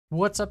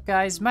What's up,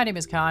 guys? My name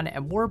is Khan,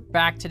 and we're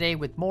back today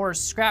with more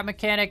Scrap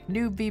Mechanic,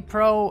 Noob V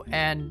Pro,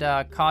 and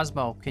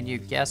Cosmo. Can you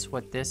guess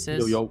what this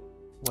is? Yo.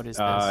 What is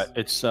this?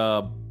 It's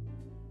a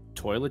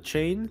toilet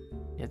chain.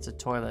 It's a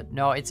toilet.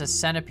 No, it's a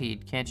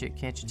centipede. Can't you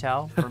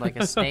tell? Or like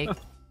a snake,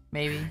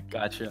 maybe.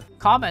 Gotcha.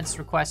 Comments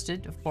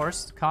requested, of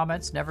course.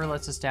 Comments never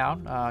lets us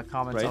down.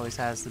 Comments Right. always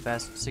has the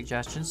best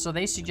suggestions. So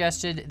they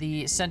suggested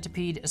the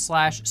centipede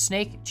slash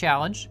snake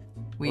challenge.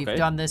 We've Okay.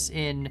 done this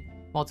in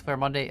Multiplayer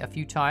Monday a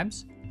few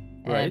times.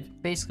 And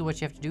Right. basically what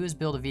you have to do is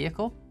build a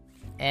vehicle,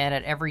 and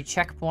at every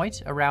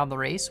checkpoint around the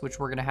race, which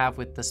we're going to have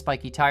with the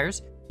spiky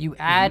tires, you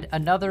add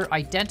another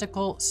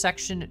identical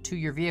section to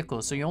your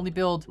vehicle. So you only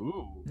build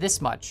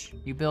this much.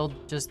 You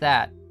build just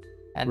that.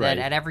 And then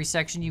Right. at every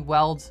section you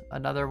weld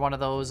another one of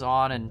those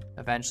on, and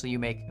eventually you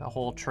make a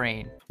whole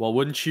train. Well,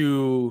 wouldn't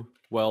you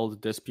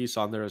weld this piece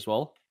on there as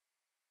well?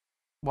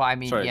 Well, I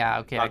mean, Sorry, yeah,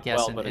 okay, I not guess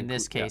weld, but in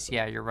this include- yeah. case,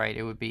 yeah, you're right.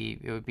 It would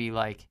be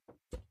like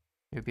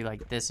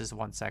this is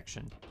one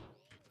section.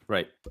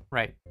 Right.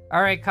 Right.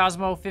 All right,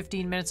 Cosmo,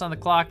 15 minutes on the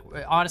clock.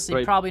 Honestly,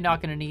 Right. probably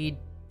not going to need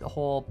the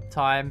whole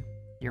time.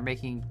 You're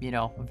making,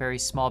 a very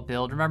small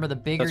build. Remember, the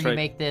bigger That's you right.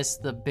 make this,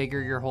 the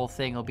bigger your whole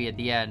thing will be at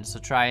the end. So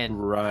try and,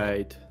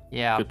 Right.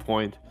 yeah, Good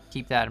point.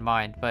 keep that in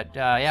mind. But,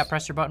 yeah,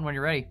 press your button when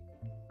you're ready.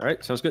 All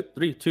right. Sounds good.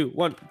 3, 2,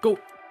 1, go.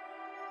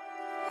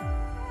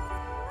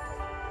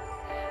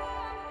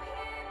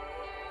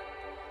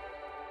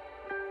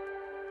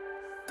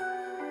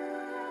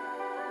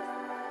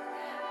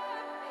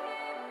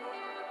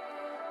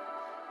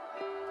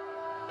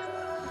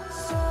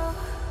 Slow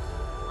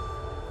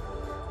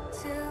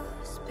to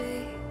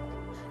speak,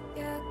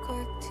 yeah,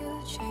 quick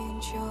to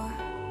change your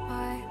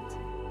mind.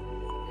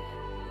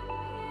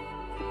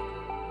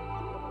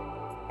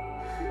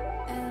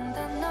 And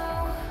I know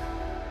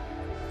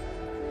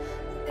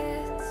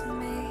it's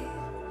me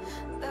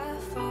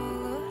that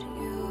followed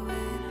you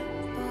in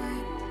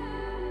blind.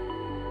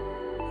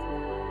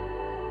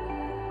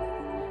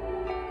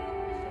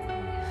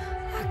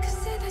 I could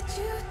say that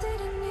you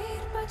didn't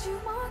need, but you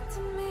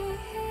wanted me.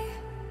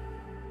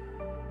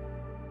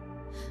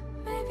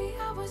 Maybe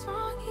I was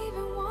wrong,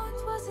 even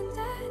want wasn't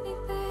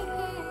anything.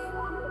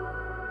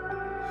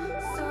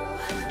 So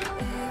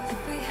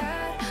if we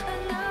had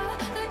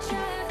another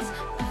chance,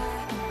 I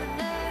would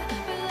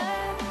never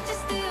let you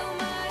steal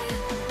my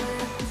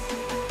lips.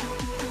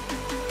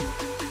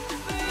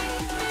 Bring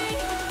me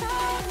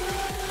back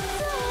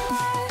to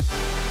life.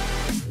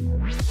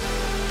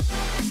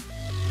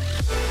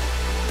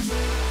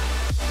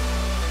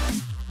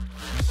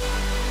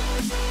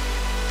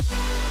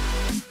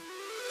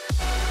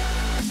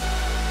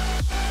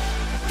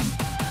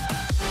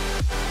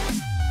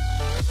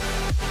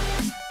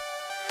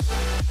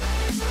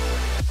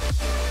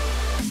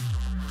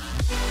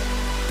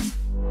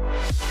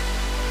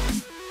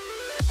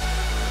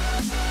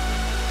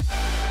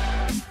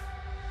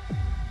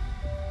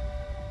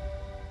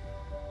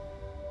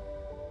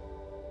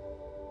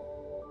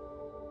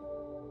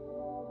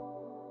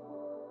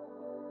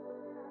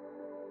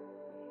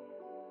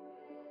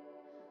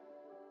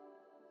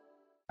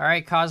 All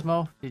right,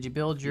 Cosmo, did you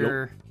build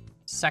your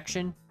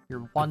section,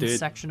 your one did.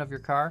 section of your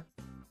car?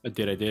 I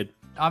did.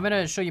 I'm going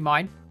to show you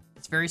mine.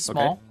 It's very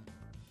small.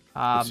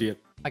 Let's see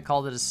it. I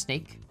called it a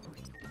snake.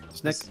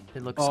 Snake.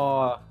 It looks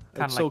Oh,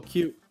 kinda it's so like-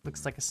 cute.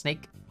 looks like a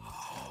snake.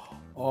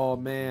 Oh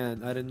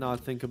man, I did not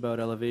think about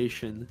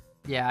elevation.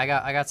 Yeah, I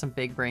got some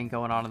big brain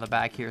going on in the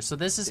back here. So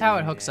this is how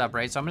it hooks up,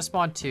 right? So I'm gonna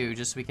spawn two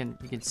just so you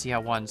can see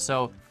how one.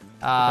 So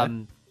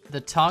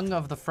the tongue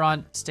of the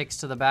front sticks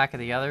to the back of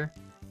the other,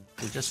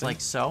 just like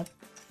so.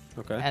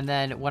 Okay. And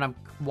then when I'm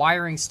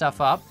wiring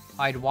stuff up,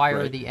 I'd wire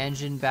Right. the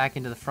engine back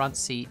into the front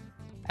seat,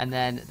 and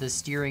then the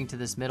steering to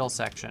this middle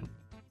section.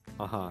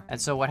 And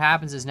so what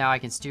happens is now I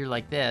can steer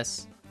like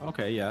this,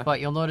 Okay. Yeah.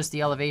 but you'll notice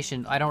the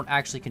elevation, I don't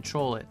actually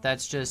control it.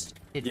 That's just,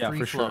 it Yeah, free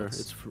for sure. floats.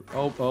 It's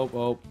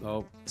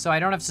oh. So I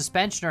don't have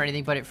suspension or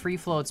anything, but it free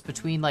floats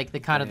between like the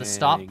kind of the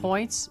stop Dang.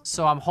 points.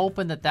 So I'm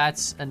hoping that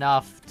that's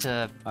enough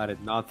to, I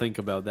did not think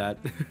about that.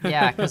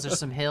 yeah, because there's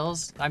some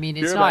hills. I mean,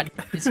 it's You're not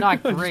back. it's not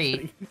I'm just great,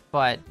 kidding.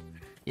 but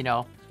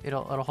it'll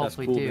That's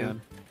hopefully cool, do.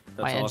 man.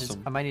 That's My engines,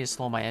 awesome. I might need to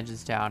slow my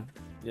engines down.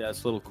 Yeah,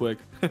 it's a little quick.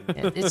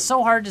 It's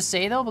so hard to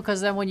say though,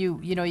 because then when you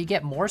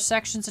get more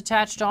sections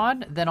attached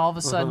on, then all of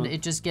a sudden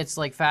it just gets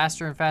like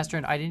faster and faster.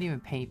 And I didn't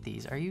even paint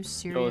these. Are you Yo,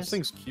 serious? this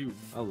thing's cute.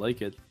 I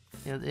like it.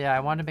 Yeah,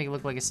 I wanted to make it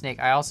look like a snake.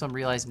 I also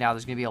realized now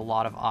there's gonna be a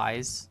lot of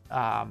eyes.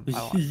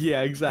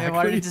 Yeah, exactly. I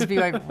wanted it to just be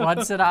like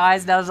one set of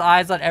eyes. Now there's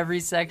eyes on every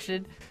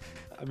section.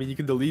 I mean, you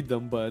can delete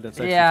them, but that's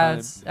extra Yeah, time.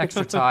 it's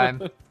extra time.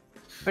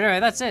 But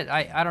anyway, that's it.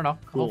 I don't know.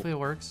 Cool. Hopefully it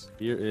works.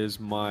 Here is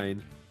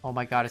mine. Oh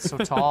my god, it's so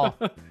tall.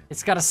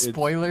 It's got a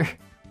spoiler.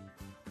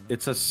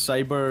 It's a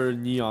cyber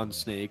neon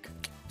snake.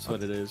 That's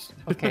what it is.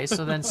 Okay,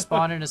 so then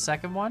spawn in a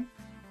second one.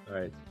 All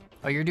right.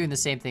 Oh, you're doing the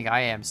same thing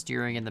I am,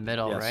 steering in the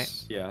middle, Yes.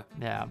 right? Yeah.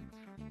 Yeah.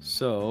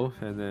 So,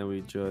 and then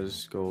we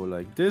just go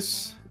like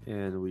this,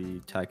 and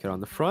we tack it on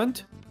the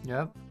front,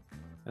 Yep.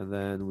 and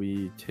then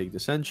we take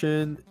this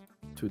engine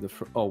to the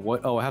front. Oh,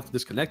 what? Oh, I have to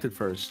disconnect it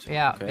first.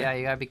 Yeah, Okay. yeah,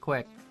 you gotta be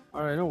quick.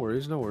 All right, no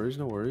worries, no worries,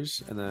 no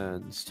worries. And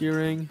then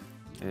steering,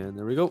 and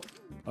there we go.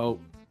 Oh,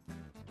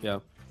 yeah,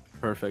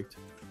 perfect.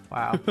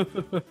 Wow.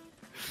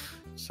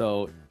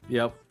 So,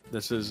 yep,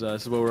 this is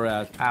where we're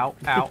at. Ow,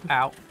 ow,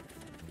 ow.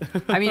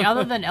 I mean,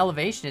 other than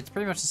elevation, it's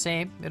pretty much the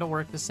same. It'll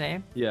work the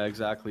same. Yeah,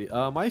 exactly.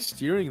 My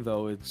steering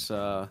though, it's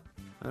I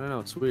don't know,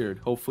 it's weird.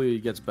 Hopefully, it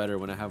gets better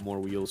when I have more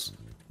wheels.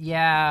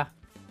 Yeah.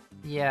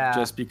 Yeah.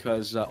 Just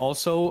because,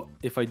 also,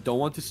 if I don't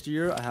want to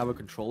steer, I have a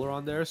controller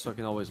on there, so I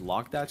can always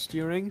lock that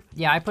steering.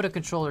 Yeah, I put a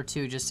controller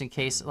too, just in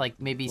case, like,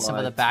 maybe some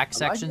of the But back I'm not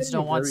sections getting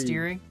don't a want very-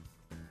 steering.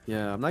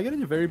 Yeah, I'm not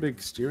getting a very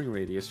big steering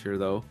radius here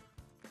though.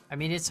 I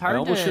mean, it's I hard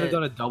almost to... should have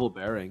done a double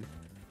bearing.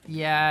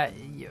 Yeah,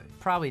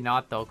 probably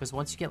not though, because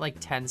once you get like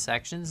 10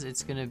 sections,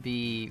 it's gonna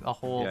be a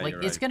whole Yeah, like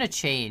you're it's right. gonna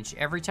change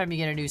every time you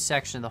get a new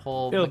section. The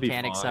whole It'll be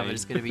mechanics of it fine.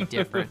 is gonna be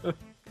different.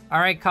 All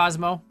right,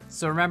 Cosmo.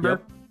 So remember,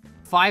 Yep.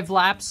 5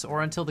 laps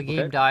or until the game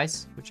Okay.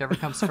 dies, whichever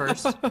comes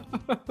first.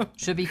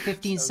 Should be 15 Sounds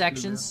good, man.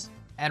 sections.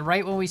 And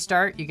right when we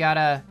start, you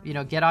gotta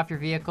get off your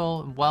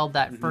vehicle and weld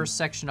that first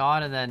section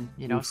on, and then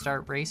Oof.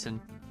 start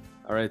racing.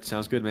 All right,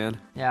 sounds good, man.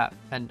 Yeah,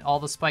 and all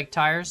the spiked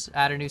tires,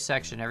 add a new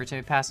section every time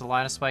you pass a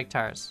line of spiked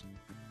tires.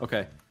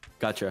 Okay,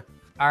 gotcha.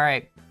 All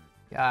right,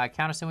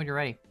 count us in when you're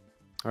ready.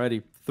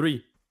 Alrighty,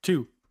 3,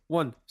 2,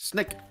 1,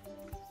 snake.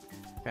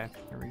 Okay,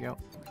 here we go.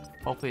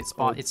 Hopefully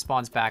it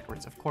spawns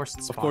backwards. Of course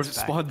it spawns Of course, it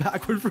back. spawned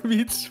backward for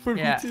me.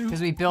 Yeah, Me too. because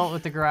we built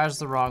with the garage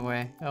the wrong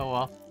way. Oh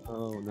well.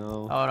 Oh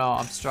no. Oh no,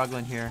 I'm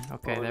struggling here.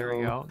 Okay, Oh, there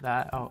we no. go.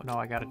 That. Oh no,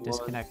 I gotta Come on.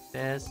 disconnect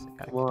this.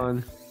 Gotta Come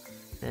on,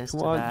 this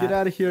come to on, that. get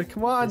out of here.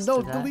 Come on, This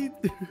no, to that. delete.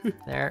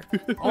 There.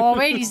 Oh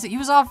wait, he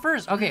was off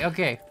first. Okay,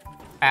 okay.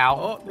 Ow.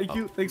 Oh, thank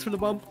you. Thanks for the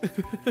bump.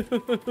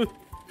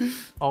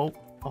 Oh,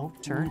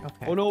 turn.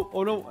 Okay. Oh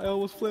no, I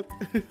almost flipped.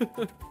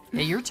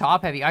 Yeah, you're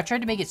top heavy. I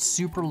tried to make it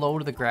super low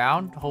to the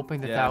ground,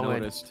 hoping that Yeah, I that would.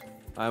 noticed.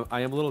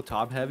 I am a little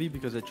top heavy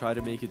because I tried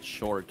to make it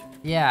short.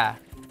 Yeah.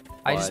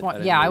 I just But want. I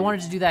didn't Yeah, I really-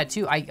 wanted to do that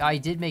too. I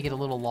did make it a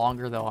little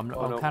longer though. I'm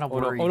Oh, no, kind of oh,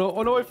 worried. No, oh no,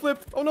 oh no, I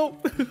flipped. Oh no.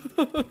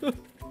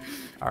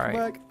 All right.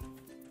 Come back.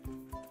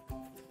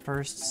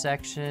 First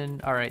section.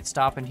 All right,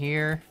 stopping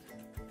here.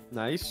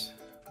 Nice.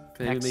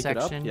 Can I Next make it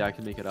section. up? Yeah, I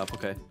can make it up.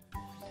 Okay.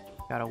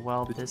 Gotta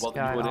weld Did you this weld the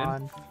guy new one in?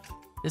 on.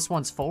 This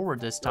one's forward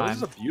this Oh, time. this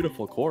is a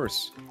beautiful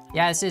course.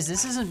 Yeah, this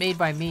isn't made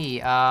by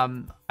me.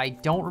 I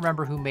don't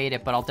remember who made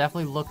it, but I'll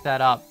definitely look that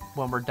up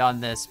when we're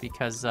done this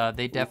because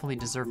they definitely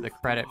deserve the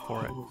credit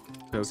for it.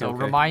 Okay, So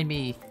okay. remind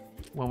me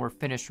when we're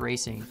finished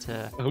racing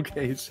to.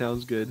 Okay,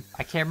 sounds good.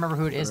 I can't remember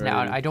who it is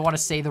now. Alrighty. I don't want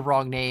to say the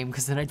wrong name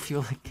because then I'd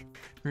feel like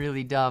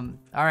really dumb.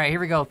 All right, here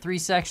we go. 3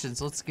 sections.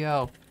 Let's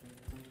go.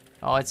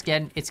 Oh, it's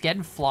getting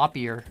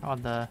floppier on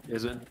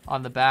Is it?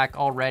 the back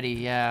already.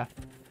 Yeah.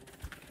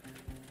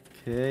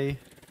 Okay.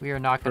 We are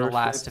not going to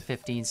last to Perfect.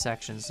 15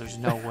 sections. There's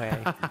no way.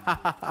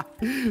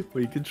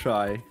 We can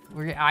try.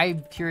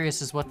 I'm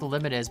curious as what the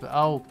limit is, but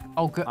oh,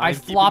 good. I I'm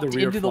keeping flopped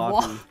rear into the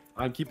wall. floppy.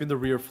 I'm keeping the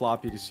rear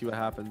floppy to see what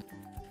happens.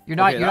 You're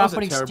not Okay, you're that not was a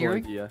putting terrible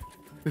steering. Idea.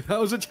 That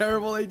was a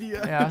terrible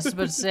idea. Yeah, I was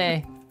about to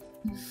say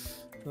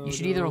Oh, you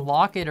should either no.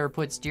 lock it or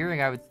put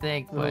steering. I would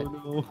think, but Oh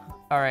no.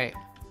 all right,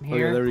 Okay,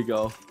 here there we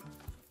go.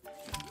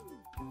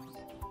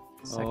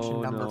 section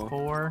Oh, number no.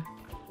 4.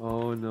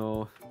 Oh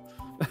no.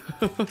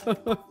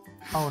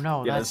 Oh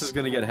no, Yeah, that's this is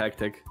gonna get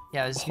hectic.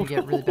 yeah, this is gonna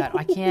get really bad.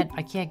 I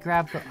can't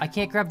grab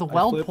the I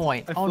weld flipped,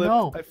 point. I Oh flipped,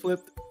 no, I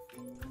flipped.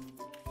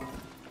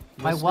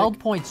 my Mistake. weld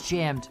point's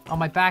jammed on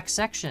my back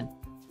section.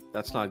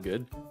 That's not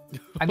good.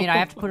 I mean, I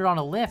have to put it on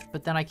a lift,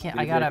 but then I can't. I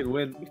Maybe gotta. can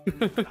win.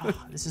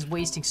 This is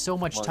wasting so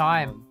much Come on,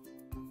 time. come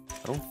on.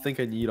 I don't think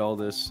I need all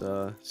this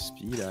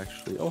speed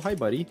actually. Oh, hi,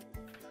 buddy.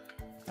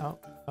 Oh,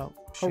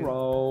 shoot.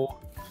 Hello.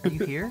 Are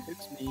you here?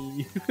 It's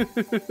me.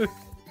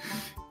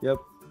 Yep.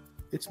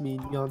 It's me,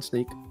 Neon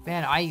Snake.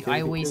 Man, I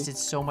okay. wasted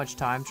so much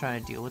time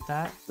trying to deal with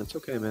that. That's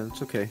okay, man.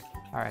 It's okay.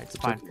 All right, it's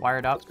It's fine. okay.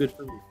 Wired up. That's good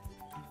for me.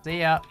 See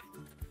ya.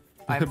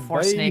 I'm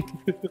Force Bye. Snake.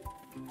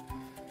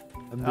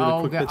 I'm doing a Oh,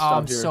 quick God. pit Oh, stop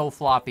I'm here. so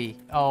floppy.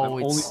 Oh, I'm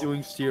only it's.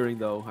 doing steering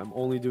though. I'm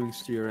only doing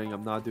steering.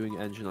 I'm not doing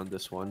engine on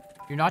this one.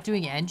 You're not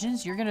doing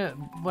engines? You're gonna.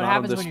 What Not on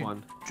happens this when you're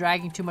one.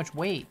 dragging too much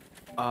weight?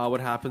 What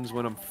happens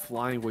when I'm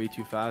flying way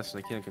too fast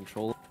and I can't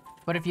control it?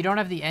 But if you don't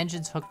have the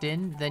engines hooked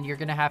in, then you're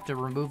gonna have to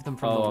remove them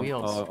from the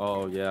wheels.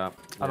 Oh, yeah.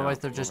 Otherwise,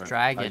 Yeah, they're just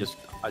alright. dragging.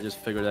 I just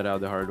figured that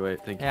out the hard way.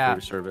 Thank you Yeah. for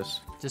your service.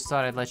 Just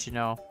thought I'd let you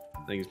know.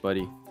 Thanks,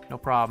 buddy. No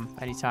problem.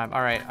 Anytime.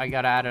 All right, I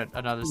gotta add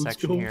another Let's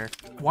section go. here.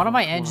 One of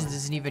my engines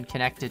isn't even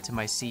connected to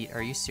my seat.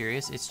 Are you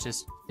serious? It's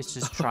just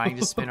trying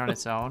to spin on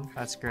its own.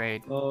 That's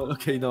great. Oh,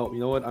 okay. No, you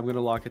know what? I'm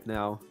gonna lock it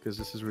now because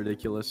this is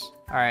ridiculous.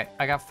 All right,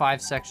 I got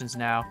 5 sections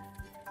now.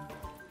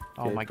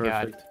 Oh Okay, my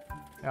perfect.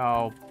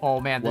 god. Oh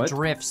man, the What?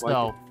 drifts Why-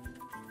 though.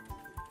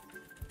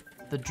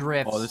 The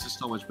drifts. Oh, this is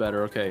so much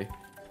better. Okay.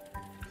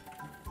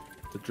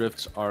 The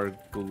drifts are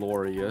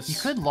glorious. You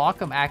could lock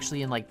them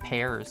actually in like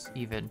pairs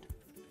even.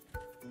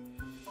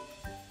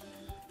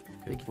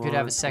 Okay, Like you come could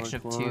have on, a section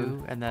come of on,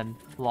 2 and then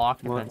lock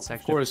come and on. then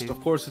section Of of 2.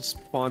 course, it's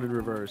spawned in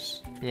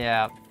reverse.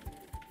 Yeah.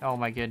 Oh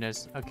my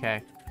goodness.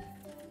 Okay.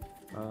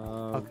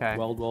 Okay.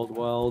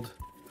 Weld.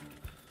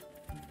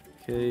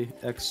 Okay, Okay,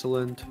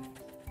 excellent.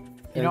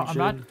 You know, I'm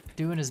not Engine.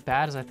 doing as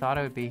bad as I thought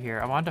I would be here.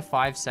 I'm on to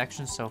 5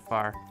 sections so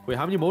far. Wait,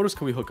 how many motors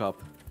can we hook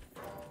up?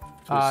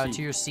 To a seat?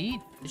 To your seat,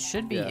 it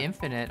should be Yeah.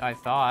 infinite, I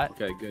thought.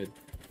 Okay, good.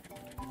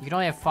 You can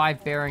only have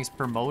 5 bearings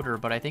per motor,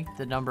 but I think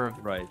the number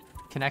of Right.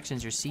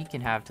 connections your seat can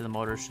have to the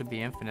motor should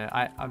be infinite.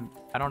 I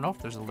don't know if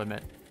there's a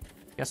limit.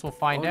 Guess we'll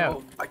find Oh, out.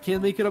 no. I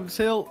can't make it up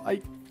the hill.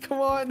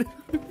 Come on.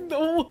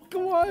 No,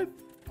 come on.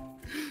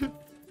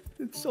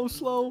 It's so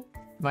slow.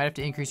 Might have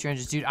to increase your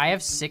engines. Dude, I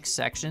have 6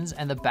 sections,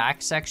 and the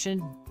back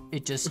section,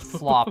 it just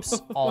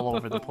flops all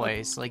over the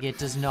place. Like, it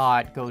does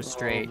not go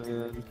straight. Oh,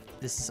 man.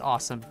 This is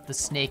awesome. The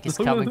snake is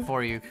coming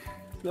for you.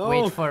 No.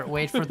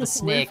 Wait for the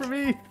snake. Wait for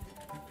me.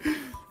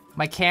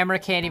 My camera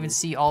can't even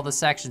see all the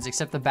sections,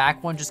 except the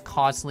back one just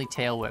constantly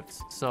tail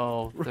whips.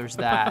 So there's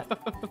that.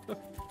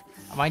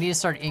 I might need to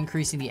start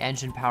increasing the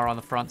engine power on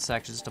the front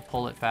sections to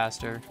pull it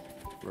faster.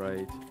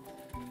 Right.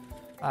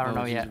 I don't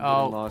know geez, yet. I'm getting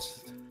Oh,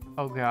 lost.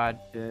 oh god.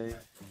 Okay.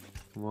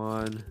 Come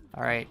on.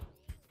 All right.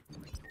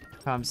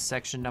 Comes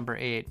section number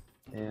 8.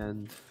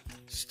 And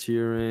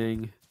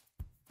steering.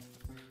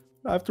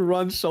 I have to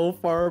run so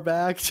far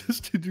back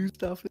just to do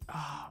stuff.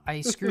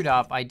 I screwed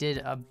up. I did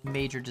a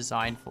major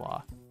design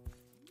flaw.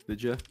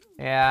 Did you?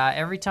 Yeah,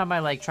 every time I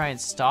like try and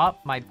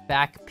stop, my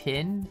back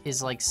pin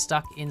is like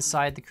stuck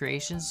inside the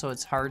creation, so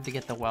it's hard to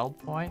get the weld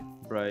point.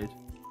 Right.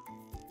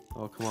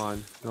 Oh, come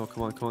on. No,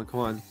 come on, come on, come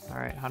on. All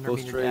right, 100 Go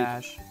meter straight.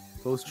 dash.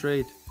 Go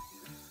straight.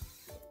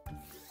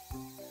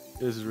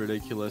 This is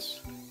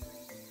ridiculous.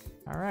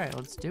 All right,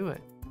 let's do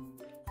it.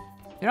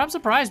 You know, I'm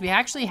surprised we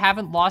actually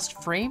haven't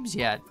lost frames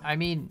yet. I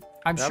mean,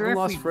 I'm I sure haven't if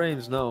lost we,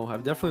 frames, no.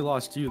 I've definitely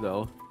lost you,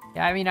 though.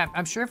 yeah, I mean,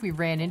 I'm sure if we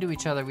ran into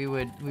each other, we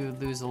would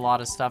lose a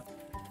lot of stuff.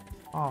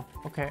 Oh,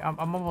 okay, I'm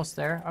almost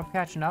there. I'm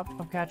catching up.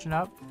 I'm catching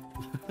up.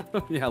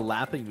 Yeah,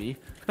 lapping me.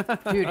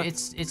 Dude,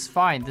 it's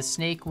fine. The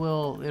snake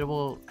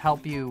will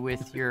help you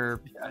with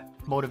your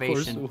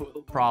motivation it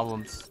will.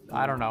 problems.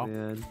 I don't know.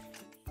 Man.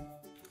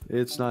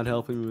 It's not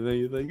helping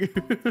me with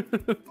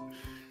anything.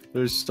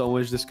 There's so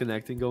much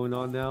disconnecting going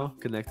on now.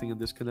 Connecting and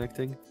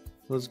disconnecting.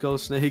 Let's go,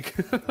 snake.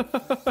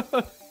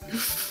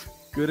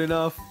 Good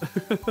enough.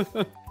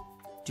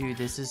 Dude,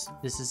 this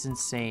is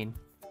insane.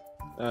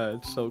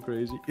 It's so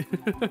crazy.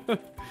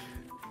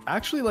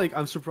 Actually, like,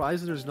 I'm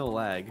surprised there's no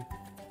lag.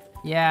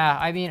 Yeah,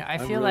 I mean, I I'm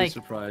feel really like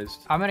surprised.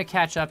 I'm gonna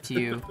catch up to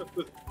you.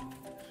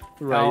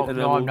 Right. No, and then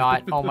no, I'm we'll-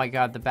 not. Oh my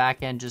god, the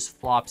back end just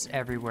flops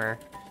everywhere.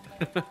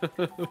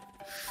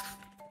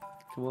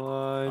 Come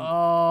on.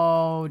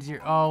 Oh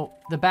dear. Oh,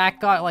 the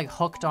back got like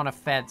hooked on a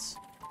fence.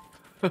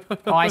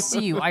 Oh, I see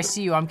you. I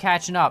see you. I'm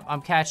catching up.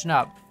 I'm catching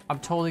up. I'm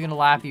totally gonna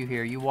lap you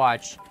here. You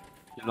watch.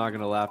 You're not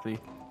gonna lap me.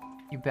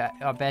 You bet.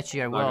 I bet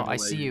you I Not will. gonna I let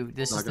see you. you.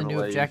 This Not is the gonna new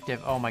let you.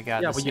 objective. Oh my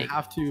god. Yeah, the but you snake.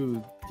 have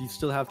to. You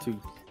still have to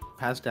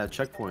pass that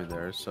checkpoint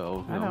there.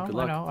 So you I know. good I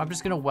luck. know. I'm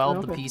just gonna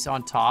weld the Okay. piece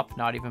on top.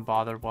 Not even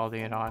bother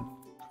welding it on.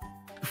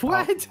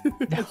 What?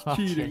 That's Okay.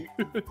 cheating.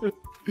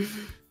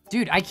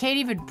 Dude, I can't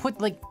even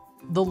put like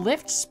the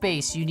lift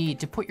space you need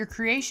to put your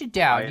creation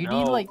down. You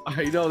need like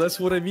I know. That's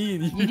what I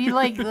mean. you need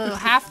like the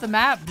half the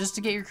map just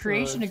to get your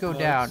creation to go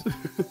down.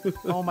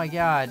 Oh my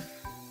god.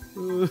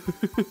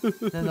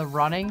 Then the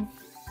running.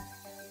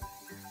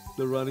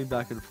 The running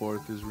back and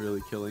forth is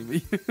really killing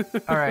me.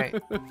 All right.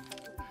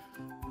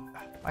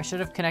 I should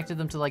have connected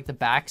them to like the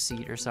back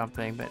seat or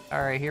something, but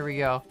all right, here we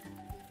go.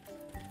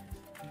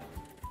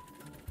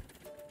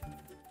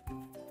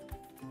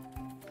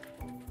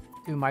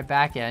 Dude, my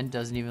back end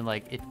doesn't even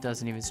like, it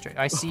doesn't even straight.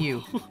 I see you.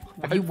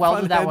 Have My you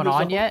welded front that end one is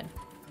on all- yet?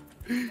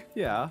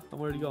 Yeah, I'm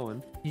already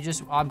going. You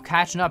just, I'm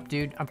catching up,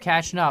 dude. I'm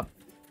catching up.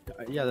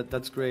 Yeah,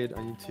 that's great.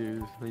 I need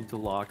to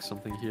lock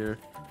something here.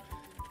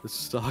 This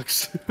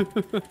sucks.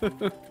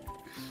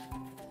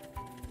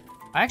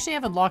 I actually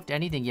haven't locked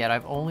anything yet.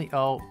 I've only,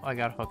 oh, I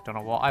got hooked on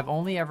a wall. I've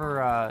only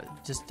ever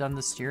just done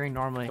the steering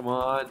normally. Come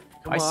on.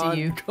 Come I see on,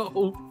 you.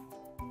 Go.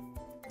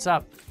 What's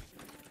up?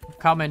 I'm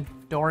coming.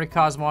 Don't worry,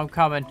 Cosmo, I'm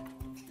coming.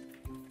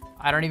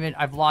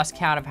 I've lost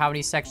count of how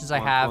many sections I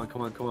have.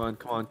 Come on, come on,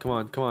 come on, come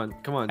on, come on,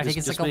 come on. I think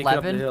it's just like make it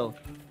up 11. the hill.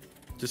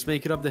 Just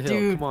make it up the hill.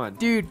 Dude, Come on.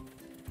 dude,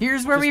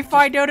 here's where we Just-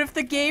 find out if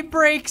the game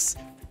breaks.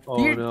 Oh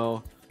here-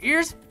 no.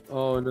 Here's,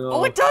 Oh no.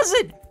 oh, it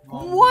doesn't.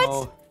 Oh, What?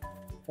 no.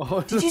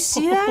 Oh, Did you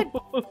see that?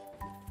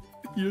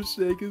 Your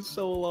snake is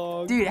so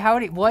long. Dude, how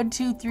many? 1,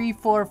 2, 3,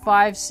 4,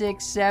 5,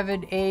 6,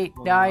 7, 8,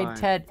 Oh 9, my.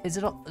 10. Is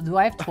it? Do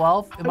I have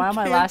 12? Am I on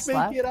my last can't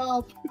lap? make it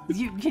up.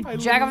 You can I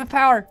jack up lose. the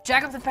power.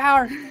 Jack up the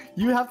power.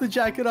 You have to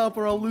jack it up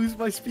or I'll lose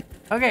my speed.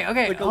 Okay,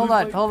 okay. Like, I'll Hold lose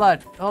on, my- hold on,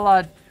 hold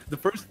on. The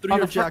first three Oh,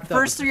 are the jacked up.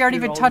 first The 3 aren't are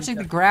even already touching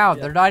the jacked- ground.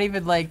 yeah. They're not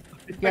even like.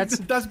 That's,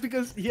 that's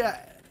because and Okay,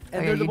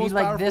 they're you the need most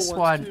like powerful this ones,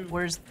 one. too.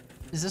 Where's?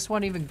 Is this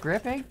one even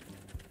gripping?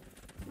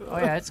 Oh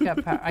yeah, it's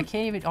got power. I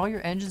can't even. All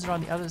your engines are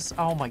on the other side.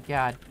 Oh my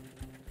god.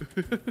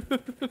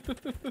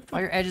 All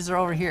your edges are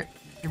over here.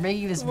 You're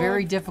making this Come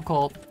very on.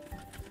 difficult.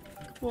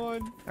 Come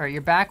on. All right,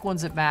 your back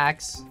one's at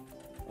max.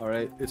 All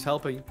right, it's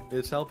helping.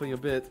 It's helping a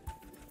bit.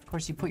 Of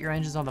course, you put your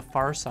engines on the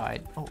far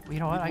side. Oh, you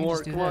know what? Need I can more,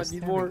 just do come on, this.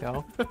 need There more. we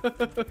go.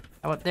 How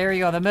about there you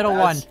go, the middle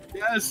one.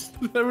 Yes.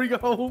 There we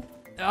go.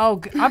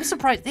 Oh, I'm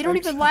surprised. They don't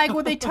even lag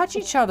when they touch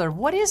each other.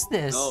 What is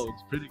this? No,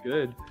 it's pretty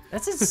good.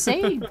 That's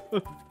insane.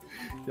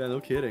 Yeah, no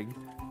kidding.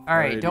 All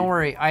right, Alrighty. don't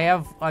worry.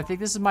 I think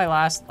this is my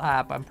last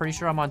lap. I'm pretty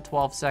sure I'm on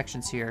 12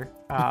 sections here.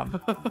 I'm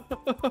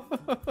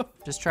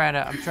trying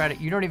to,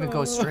 you don't even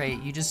go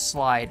straight. You just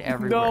slide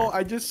everywhere. No,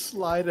 I just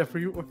slide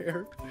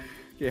everywhere.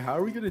 Okay, how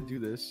are we gonna do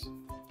this?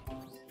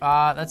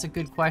 That's a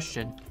good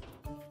question.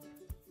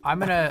 I'm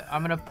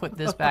gonna put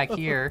this back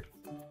here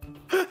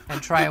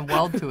and try and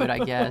weld to it, I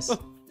guess.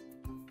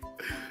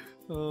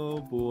 Oh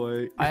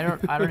boy. I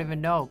don't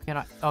even know. Can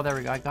I? Oh, there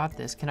we go. I got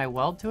this. Can I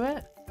weld to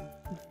it?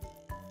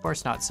 Of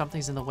course not.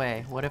 Something's in the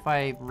way. What if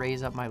I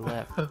raise up my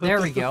lip?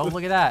 There we go.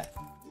 Look at that.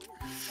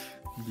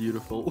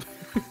 Beautiful.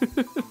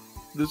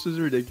 This is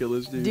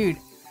ridiculous, dude. Dude,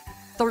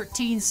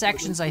 13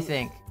 sections, I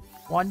think.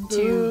 1,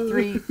 2,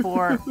 3,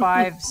 4,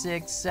 5,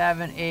 6,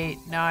 7, 8,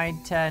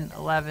 9, 10,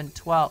 11,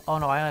 12. Oh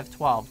no, I only have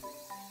 12.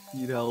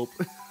 Need help.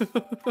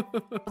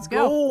 Let's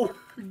go.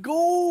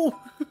 Go!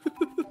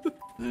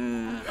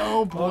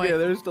 Oh boy. Okay,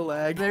 there's the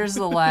lag. There's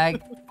the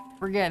lag.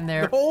 We're getting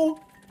there. No!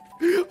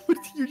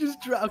 You just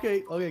drive.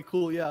 Okay,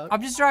 cool, yeah.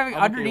 I'm just driving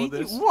I'm okay underneath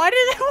with you. this. What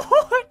is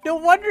it? No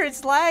wonder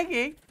it's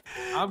lagging.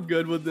 I'm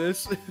good with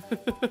this.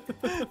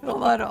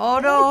 Hold on. Oh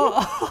no.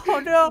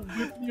 Oh no.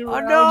 Oh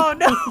no,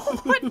 no.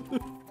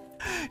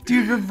 What?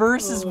 Dude,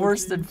 reverse is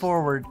worse than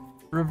forward.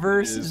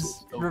 Reverse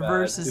is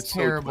It's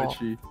terrible. So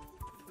glitchy.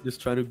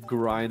 Just trying to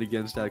grind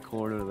against that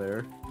corner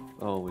there.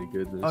 Oh my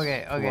goodness.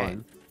 Okay, Come okay.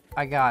 on.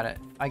 I got it.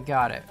 I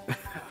got it.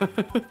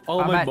 All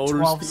I'm my at motor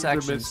 12 speeds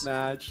sections. are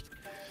mismatched.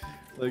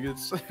 Like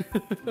it's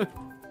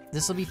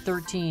This will be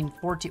 13,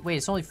 14. Wait,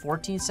 it's only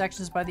 14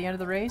 sections by the end of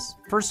the race?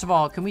 First of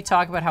all, can we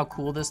talk about how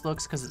cool this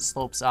looks because it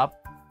slopes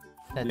up?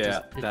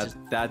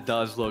 That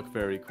does look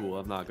very cool.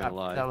 I'm not gonna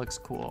lie. That looks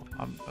cool.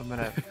 I'm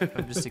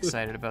just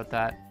excited about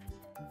that.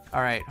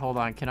 All right, hold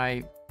on. Can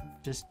I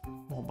just?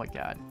 Oh my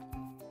god.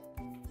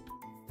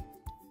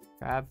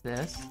 Grab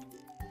this.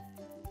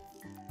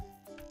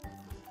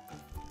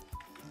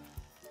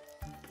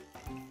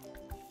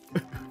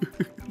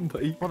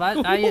 Well,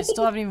 I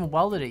still haven't even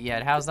welded it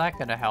yet. How's that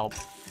gonna help?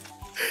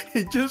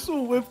 It just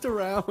whipped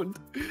around.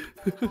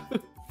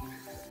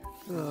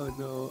 Oh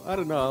no, I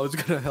don't know. I was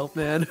gonna help,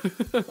 man.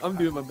 I'm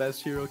doing my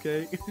best here,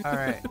 okay? All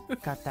right,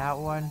 got that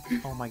one.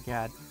 Oh my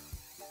god,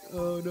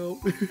 Oh no.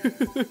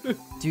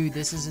 dude,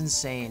 this is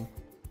insane.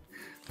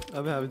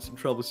 I'm having some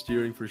trouble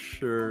steering for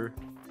sure.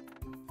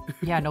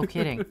 Yeah, no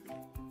kidding.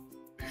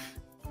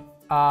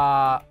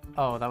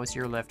 Oh, that was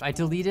your lift. I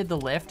deleted the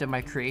lift and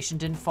my creation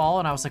didn't fall,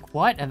 and I was like,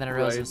 what? And then I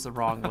realized it was the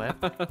wrong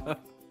lift.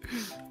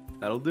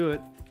 That'll do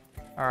it.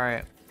 All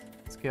right,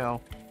 let's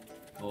go.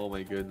 Oh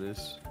my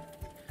goodness.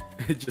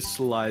 It just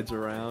slides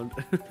around.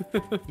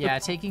 Yeah,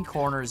 taking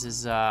corners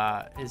is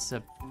a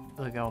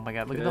like, oh my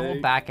god, look at the whole Okay.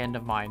 back end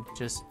of mine.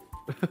 Just,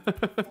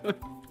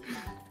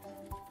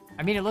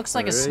 I mean, it looks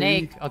like a Alrighty.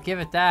 snake. I'll give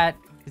it that.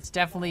 It's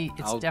definitely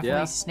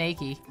Yeah.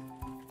 snaky.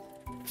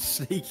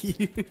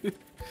 Snaky.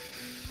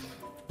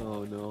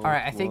 Oh no. All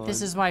right, I think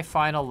this is my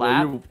final Well,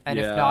 lap, you- and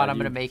if yeah, not, I'm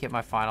you- gonna make it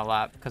my final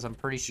lap because I'm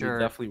pretty You sure.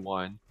 definitely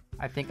won.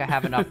 I think I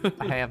have enough.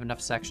 I have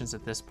enough sections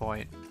at this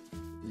point.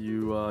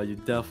 You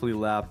definitely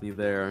lapped me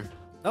there.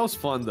 That was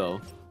fun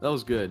though. That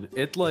was good.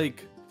 It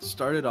like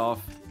started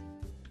off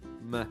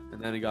meh,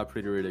 and then it got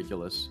pretty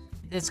ridiculous.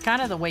 It's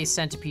kind of the way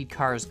centipede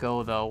cars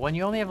go, though. When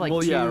you only have like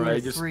well, 2 yeah, or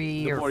right. Just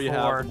 3 the or more 4, you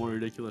have, the more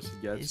ridiculous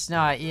it gets. it's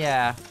not.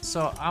 Yeah.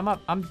 So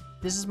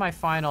this is my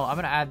final. I'm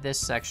gonna add this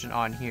section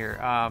on here.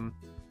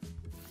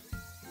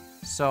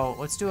 So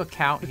let's do a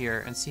count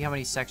here and see how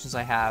many sections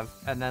I have,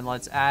 and then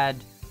let's add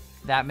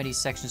that many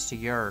sections to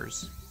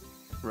yours,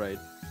 Right.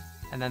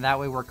 and then that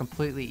way we're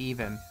completely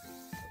even.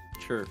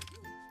 Sure.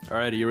 All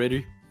right. Are you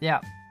ready?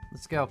 Yeah.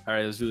 Let's go, All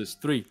right. Let's do this.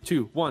 3,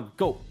 2, 1,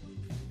 go.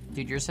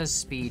 dude. Yours has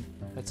speed.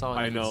 That's all. It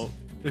I needs. know.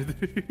 It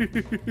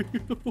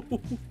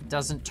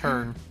doesn't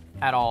turn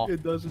at all.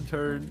 It doesn't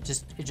turn.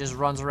 It just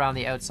runs around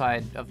the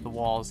outside of the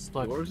walls.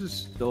 Look. Yours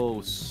is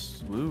so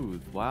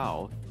smooth.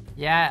 Wow.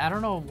 Yeah, I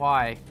don't know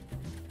why.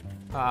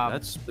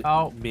 That's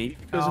oh, maybe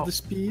because oh. of the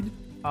speed.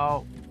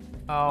 Oh.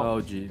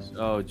 Oh jeez.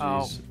 Oh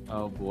jeez.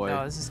 Oh boy.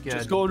 No, this is good.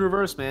 Just go in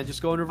reverse, man.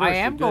 Just go in reverse. I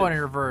am You're going good.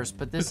 in reverse,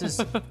 but this is.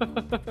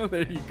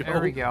 There you go.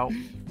 There we go.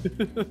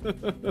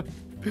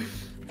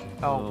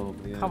 Oh, Oh,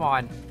 man. come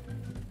on.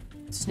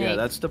 Snake. Yeah,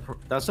 that's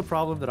the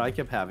problem that I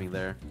kept having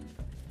there.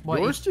 What,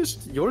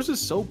 Yours is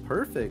so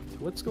perfect.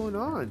 What's going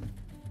on?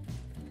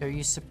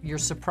 you're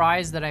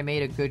surprised that I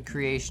made a good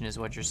creation, is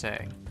what you're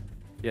saying.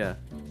 Yeah,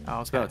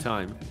 Oh, it's okay. about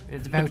time.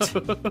 It's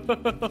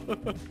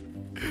about.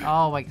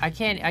 Oh my! I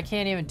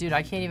can't even, dude.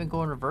 I can't even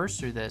go in reverse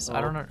through this. I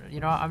Oh. don't know.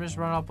 You know, I'm just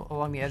running up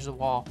along the edge of the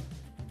wall.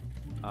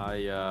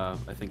 I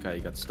think I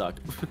got stuck.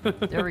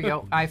 There we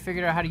go. I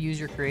figured out how to use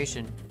your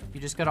creation. You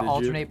just gotta Did you?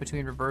 alternate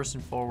between reverse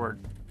and forward.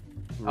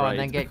 Oh, Right. and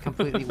then get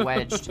completely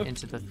wedged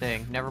into the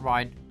thing. Never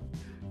mind.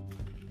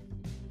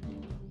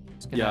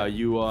 Just Yeah,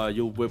 gonna-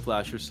 you'll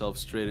whiplash yourself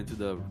straight into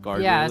the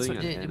guard Yeah, that's railing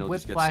what and it it'll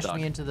just get whiplashed stuck.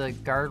 me into the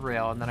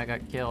guardrail, and then I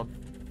got killed.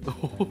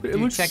 It Dude,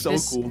 looks check so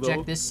this. cool though.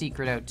 Check this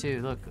secret out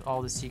too. Look,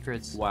 all the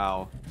secrets.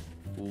 Wow.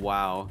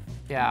 Wow.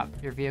 Yeah,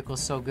 your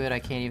vehicle's so good I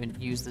can't even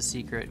use the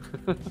secret.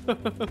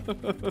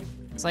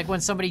 It's like when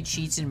somebody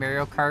cheats in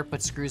Mario Kart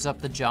but screws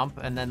up the jump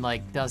and then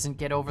like doesn't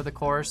get over the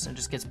course and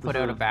just gets put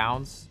out of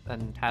bounds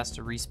and has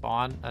to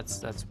respawn.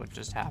 That's what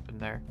just happened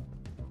there.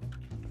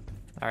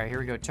 All right, here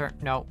we go. Turn.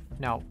 No.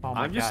 Oh my God.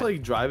 I'm just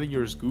like driving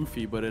yours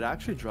goofy, but it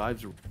actually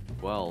drives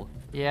well.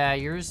 Yeah,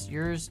 yours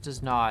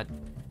does not.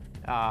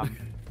 Oh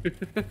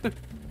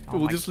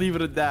We'll just leave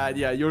it at that.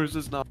 Yeah, yours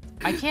does not.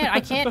 I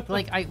can't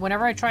like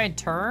whenever I try and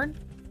turn,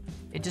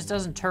 it just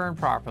doesn't turn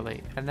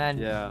properly. And then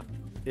Yeah.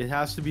 It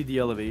has to be the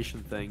elevation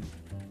thing.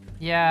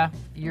 yeah,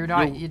 you're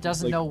not Yo, it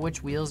doesn't like- know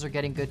which wheels are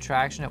getting good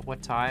traction at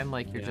what time.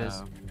 Like you're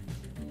just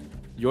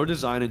Your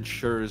design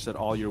ensures that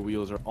all your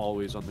wheels are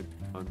always on the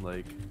ground,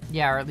 like.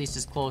 yeah, or at least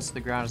as close to the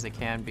ground as they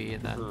can be,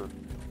 and then Huh.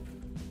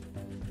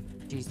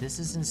 geez, this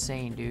is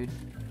insane, dude.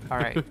 All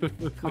right.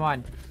 Come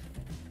on.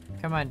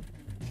 Come on.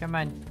 Come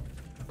on.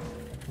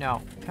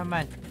 No, come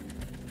on.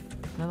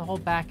 Now the whole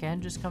back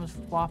end just comes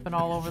flopping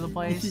all over the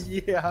place.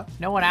 Yeah.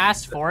 No one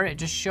asked for it. It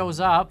just shows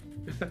up.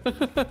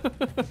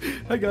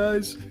 Hi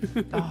guys.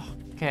 Oh,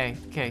 okay.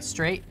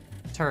 Straight.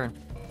 Turn.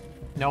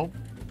 Nope.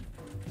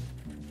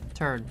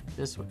 Turn.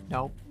 This way.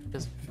 Nope.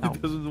 This. Nope.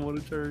 It doesn't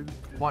want to turn.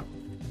 One.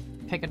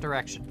 Pick a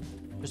direction.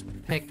 Just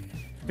pick.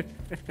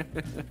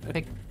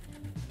 Pick.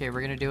 Okay,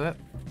 we're gonna do it.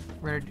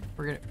 We're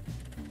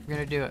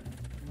gonna do it.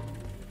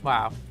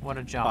 Wow, what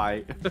a jump.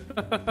 Bye.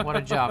 What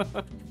a jump.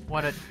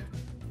 What a...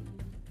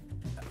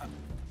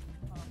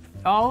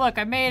 Oh, look,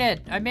 I made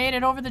it. I made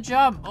it over the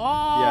jump.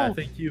 Oh! Yeah,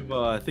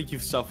 I think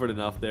you've suffered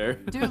enough there.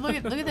 Dude, look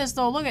at this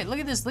though. Look at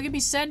this. Look at me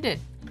send it.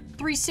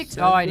 360.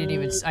 Oh, I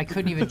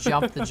couldn't even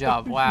jump the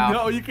jump. Wow.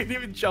 No, you couldn't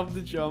even jump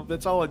the jump.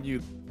 That's all on you.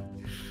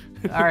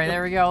 All right,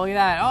 there we go. Look at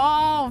that.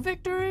 Oh,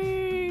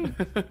 victory!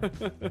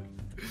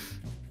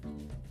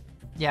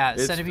 Yeah,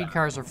 It's centipede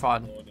cars are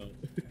fun. Oh, no.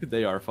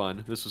 They are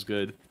fun. This was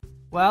good.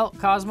 Well,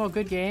 Cosmo,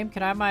 good game.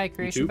 Can I have my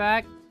creation too.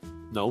 back?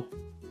 No.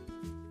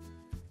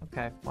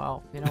 Okay,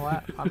 well, you know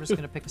what? I'm just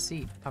gonna pick a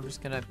seat. I'm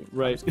just gonna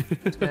Right.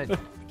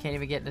 can't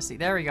even get in a seat.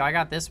 There we go. I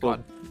got this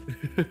one.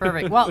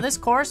 Perfect. Well, this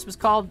course it's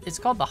called the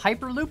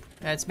Hyperloop.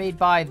 It's made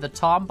by the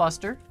Tom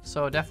Buster.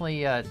 So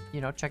definitely,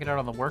 check it out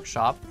on the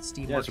workshop,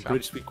 Steam Yeah, it's a Workshop.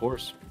 pretty sweet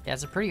course. Yeah,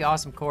 it's a pretty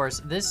awesome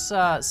course. This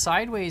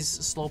sideways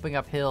sloping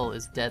uphill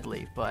is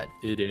deadly, but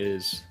It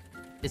is.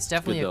 it's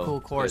definitely good a though. cool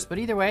It's course. good. But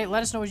either way,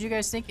 let us know what you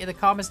guys think in the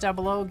comments down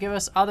below. Give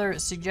us other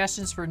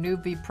suggestions for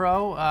Noob v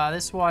Pro.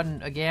 This one,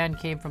 again,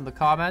 came from the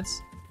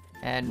comments.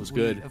 And Was we,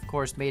 good. of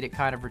course, made it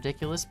kind of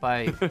ridiculous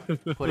by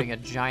putting a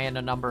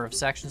giant number of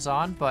sections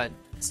on. But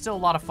it's still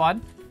a lot of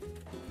fun.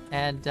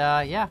 And,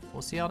 yeah,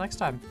 we'll see y'all next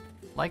time.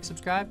 Like,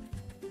 subscribe,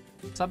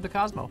 sub to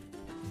Cosmo.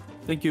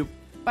 Thank you.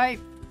 Bye.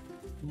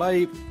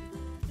 Bye.